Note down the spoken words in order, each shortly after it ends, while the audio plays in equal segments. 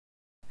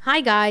Hi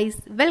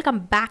guys, welcome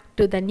back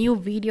to the new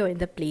video in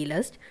the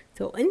playlist.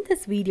 So in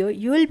this video,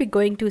 you will be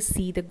going to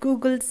see the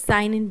Google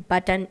sign in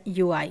button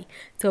UI.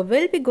 So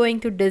we'll be going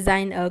to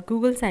design a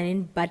Google sign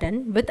in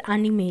button with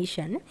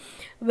animation.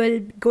 We're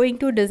going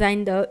to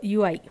design the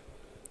UI.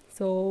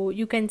 So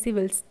you can see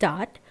we'll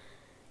start.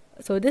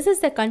 So this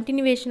is the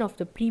continuation of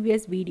the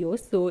previous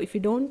videos. So if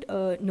you don't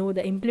know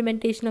the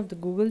implementation of the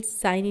Google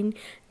sign in,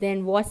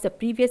 then watch the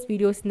previous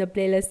videos in the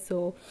playlist.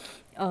 So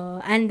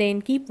and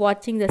then keep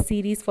watching the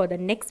series for the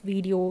next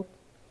video.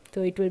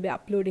 So it will be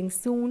uploading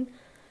soon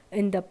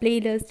in the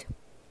playlist.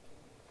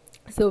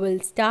 So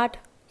we'll start.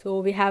 So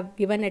we have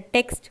given a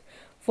text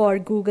for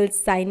Google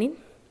sign in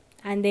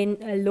and then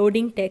a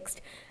loading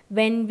text.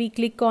 When we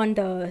click on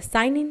the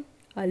sign in,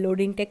 a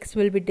loading text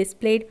will be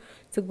displayed.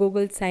 So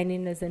Google sign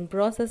in is in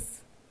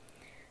process,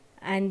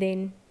 and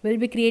then we'll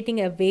be creating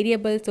a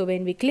variable. So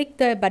when we click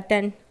the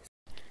button,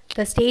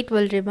 the state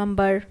will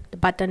remember the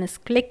button is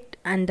clicked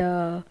and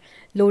the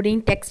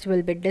loading text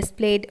will be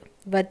displayed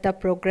with the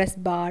progress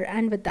bar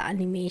and with the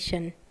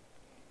animation.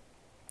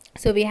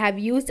 So we have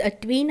used a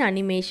tween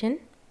animation.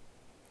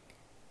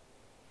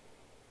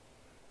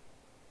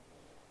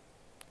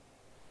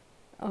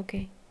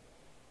 Okay.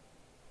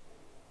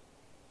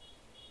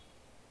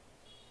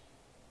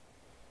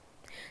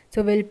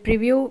 So we'll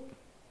preview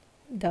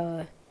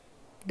the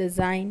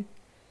design.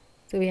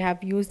 So we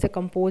have used the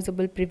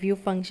composable preview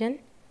function.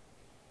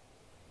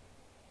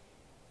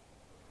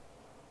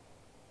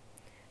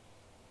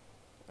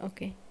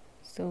 Okay,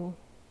 so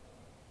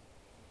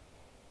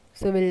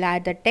we'll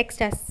add the text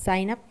as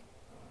sign up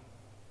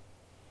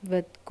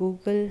with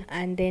Google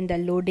and then the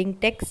loading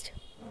text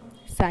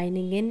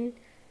signing in.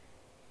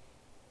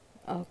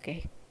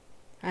 Okay,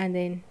 and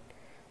then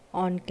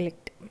on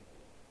clicked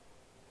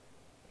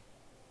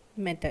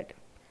method.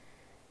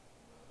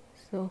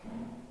 So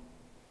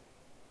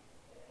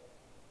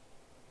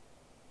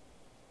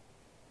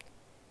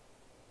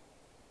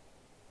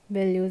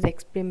we'll use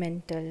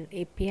experimental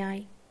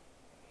API.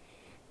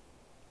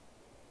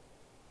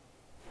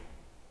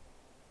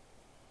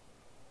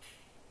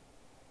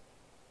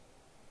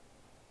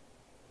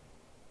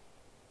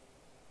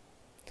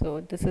 So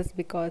this is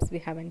because we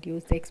haven't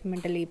used the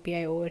experimental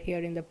API over here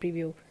in the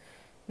preview.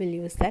 We'll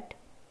use that.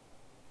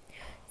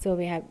 So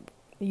we have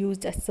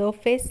used a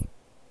surface.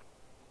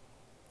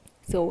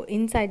 So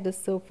inside the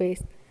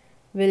surface,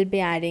 we'll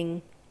be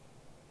adding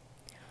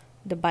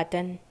the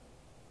button.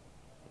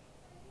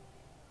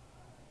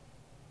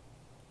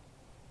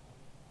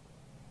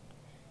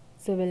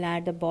 So we'll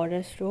add the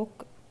border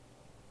stroke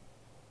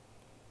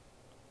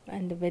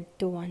and the width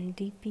to 1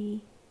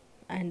 dp,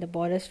 and the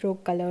border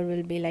stroke color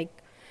will be like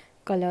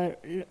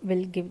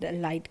will give the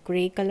light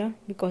gray color,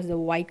 because the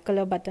white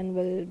color button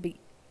will be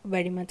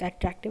very much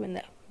attractive in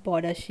the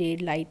border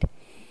shade light.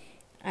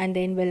 And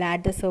then we'll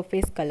add the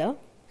surface color.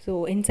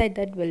 So inside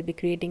that we'll be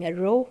creating a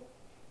row,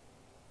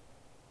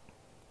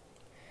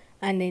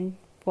 and then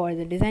for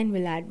the design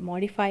we'll add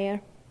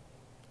modifier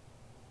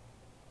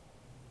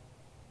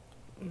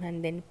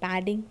and then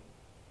padding.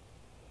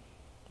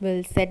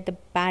 We'll set the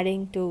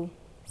padding to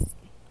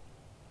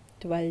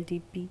 12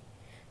 dp.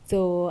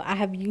 So I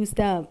have used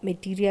the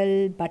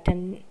material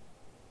button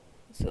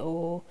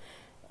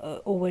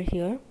over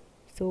here,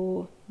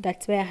 so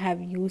that's why I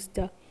have used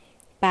the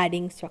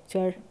padding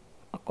structure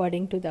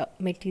according to the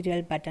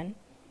material button.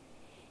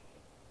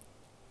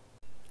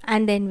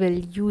 And then we'll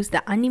use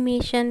the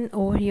animation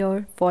over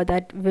here. For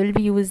that we'll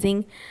be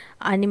using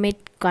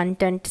animate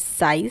content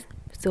size.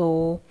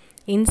 So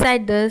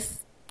inside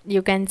this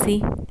you can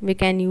see we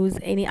can use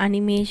any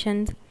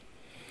animations.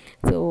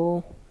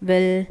 So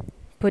we'll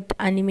put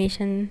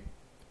animation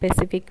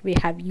specific. We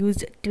have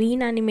used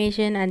tween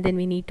animation, and then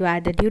we need to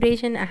add the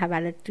duration. I have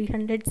added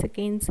 300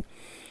 seconds,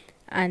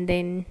 and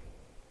then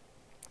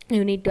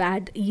you need to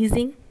add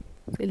easing,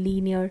 so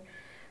linear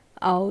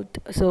out.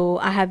 So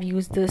I have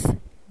used this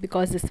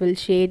because this will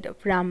shade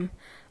from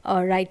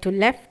right to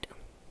left.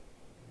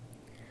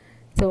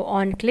 So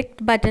on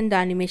clicked button the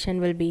animation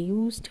will be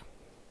used,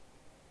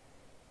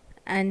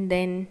 and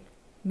then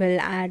we'll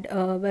add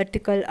a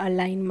vertical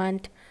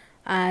alignment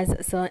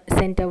as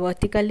center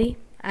vertically,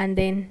 and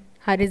then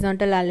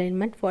horizontal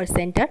alignment for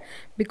center,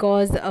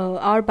 because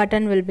our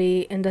button will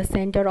be in the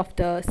center of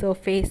the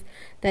surface.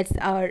 That's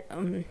our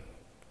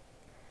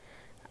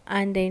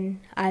and then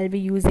I'll be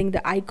using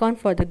the icon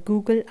for the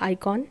Google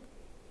icon.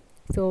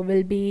 So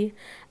we'll be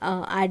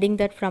adding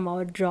that from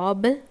our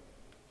drawable.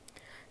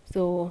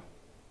 So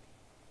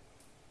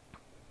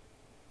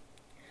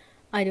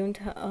I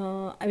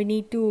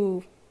need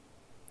to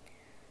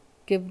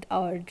give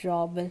our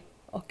drawable.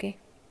 Okay,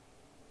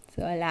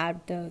 so I'll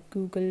add the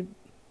Google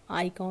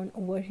icon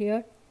over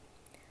here.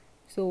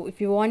 So if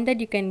you want that,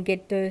 you can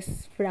get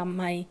this from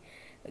my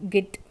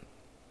Git.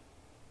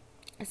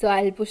 So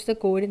I'll push the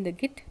code in the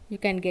Git. You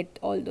can get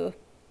all the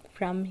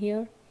from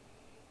here.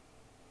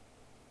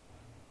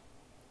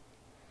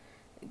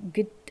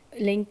 Git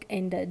link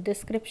in the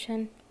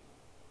description.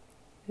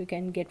 You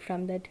can get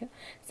from that here.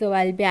 So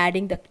I'll be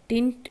adding the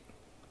tint.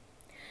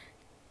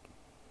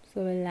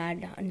 So we'll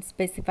add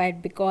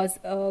unspecified because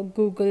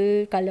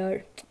Google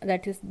color,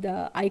 that is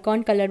the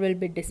icon color, will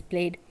be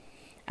displayed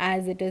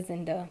as it is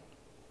in the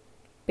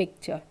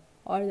picture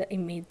or the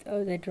image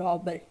or the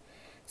drawable.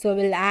 So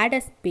we'll add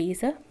a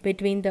spacer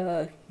between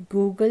the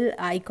Google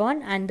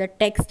icon and the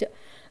text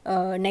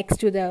next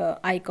to the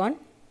icon.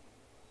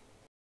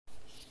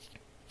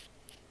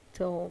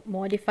 So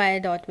modify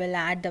dot will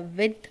add the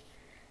width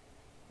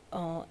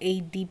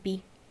 8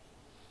 dp.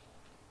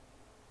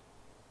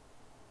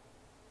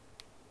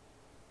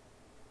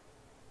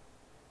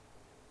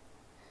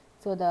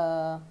 So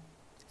the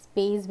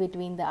space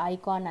between the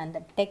icon and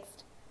the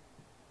text,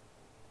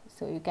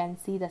 so you can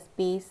see the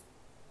space,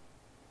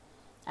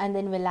 and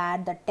then we'll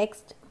add the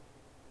text.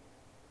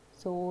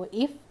 So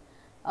if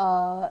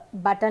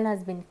button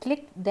has been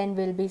clicked, then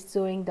we'll be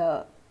showing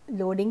the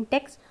loading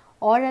text,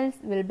 or else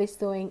we'll be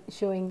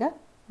showing the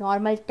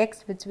normal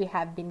text which we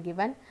have been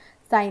given,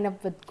 sign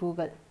up with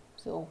Google.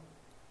 So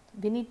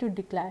we need to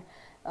declare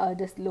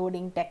this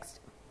loading text.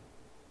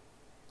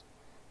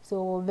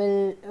 So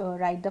we'll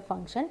write the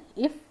function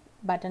if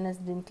button has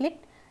been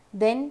clicked,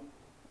 then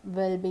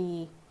we'll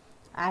be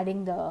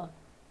adding the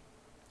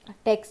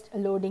text,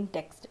 loading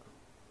text.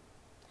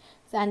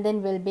 So, and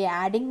then we'll be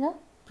adding a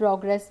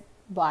progress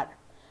bar.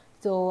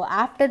 So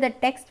after the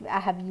text I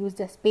have used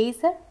a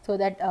spacer so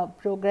that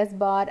progress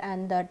bar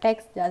and the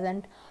text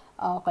doesn't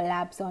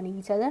collapse on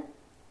each other.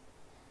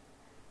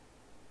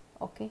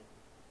 Okay,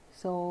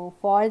 so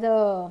for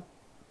the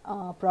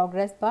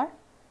progress bar,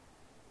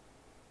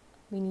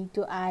 we need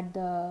to add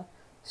the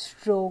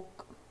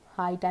stroke,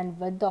 height and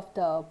width of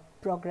the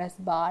progress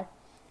bar,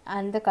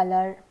 and the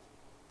color.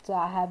 So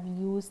I have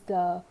used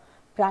the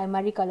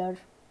primary color,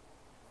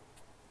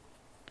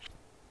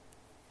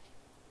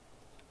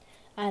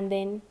 and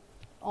then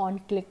on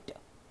clicked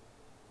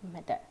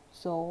method.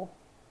 So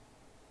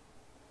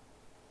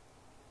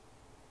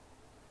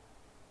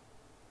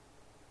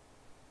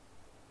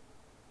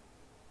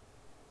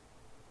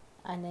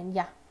and then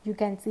yeah, you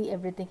can see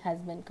everything has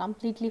been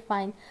completely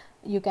fine.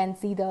 You can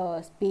see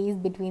the space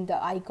between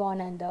the icon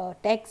and the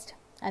text,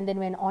 and then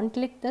when on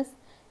click this,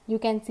 you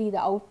can see the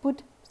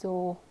output.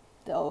 So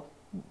the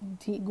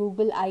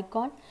Google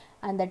icon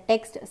and the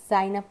text,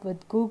 sign up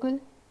with Google.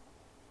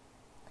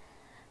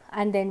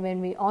 And then when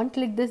we on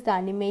click this, the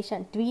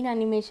animation, tween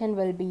animation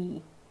will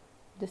be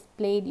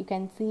displayed. You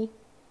can see.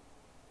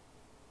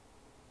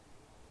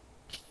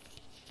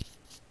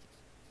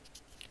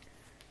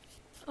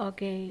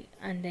 Okay,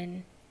 and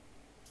then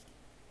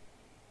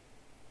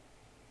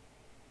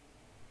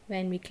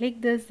when we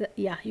click this,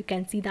 yeah, you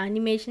can see the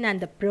animation and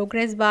the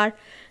progress bar.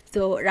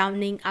 So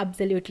rounding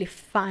absolutely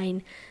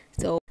fine.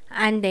 So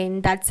and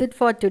then that's it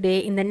for today.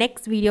 In the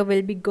next video,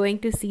 we'll be going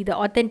to see the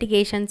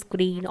authentication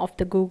screen of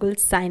the Google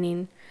sign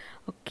in.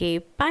 Okay,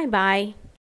 bye bye.